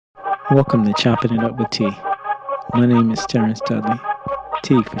Welcome to Chopping It Up with T. My name is Terrence Dudley,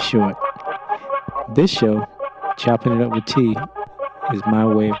 T for short. This show, Chopping It Up with T, is my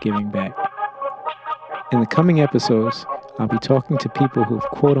way of giving back. In the coming episodes, I'll be talking to people who've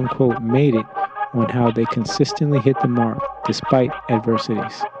quote unquote made it on how they consistently hit the mark despite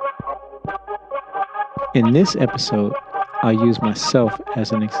adversities. In this episode, I'll use myself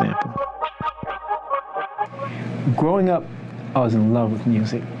as an example. Growing up, I was in love with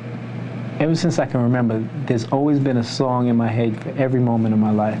music. Ever since I can remember, there's always been a song in my head for every moment of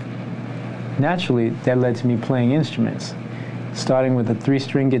my life. Naturally, that led to me playing instruments, starting with a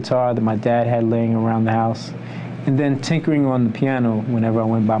 3-string guitar that my dad had laying around the house, and then tinkering on the piano whenever I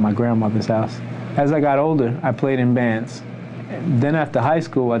went by my grandmother's house. As I got older, I played in bands. Then after high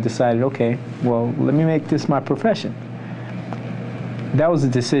school, I decided, okay, well, let me make this my profession. That was a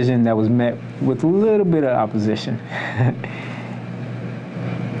decision that was met with a little bit of opposition.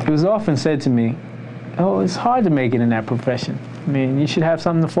 It was often said to me, oh, it's hard to make it in that profession. I mean, you should have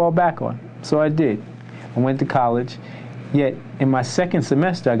something to fall back on. So I did. I went to college, yet in my second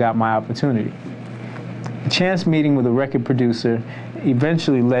semester, I got my opportunity. A chance meeting with a record producer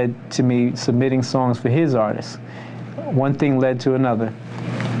eventually led to me submitting songs for his artists. One thing led to another.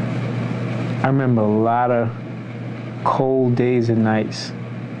 I remember a lot of cold days and nights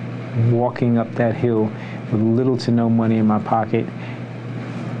walking up that hill with little to no money in my pocket.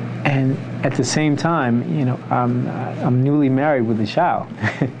 And at the same time, you know, I'm newly married with a child.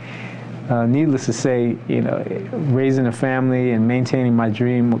 Needless to say, you know, raising a family and maintaining my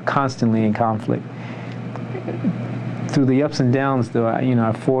dream were constantly in conflict. Through the ups and downs, though,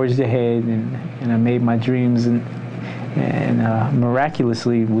 I forged ahead and I made my dreams, and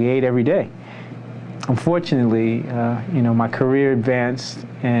miraculously, we ate every day. Unfortunately, my career advanced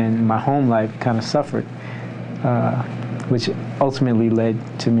and my home life kind of suffered, which ultimately led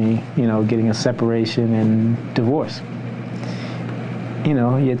to me, getting a separation and divorce.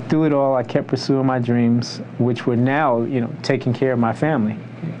 Yet through it all, I kept pursuing my dreams, which were now, taking care of my family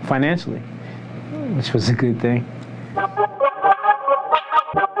financially, which was a good thing.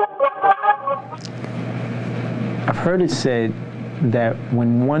 I've heard it said that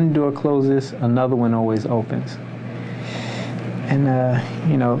when one door closes, another one always opens. And,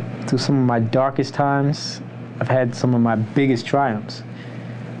 through some of my darkest times, I've had some of my biggest triumphs.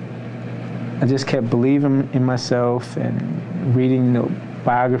 I just kept believing in myself and reading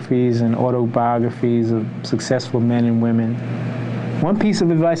biographies and autobiographies of successful men and women. One piece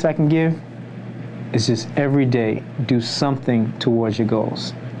of advice I can give is just every day do something towards your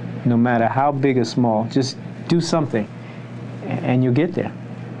goals. No matter how big or small, just do something and you'll get there.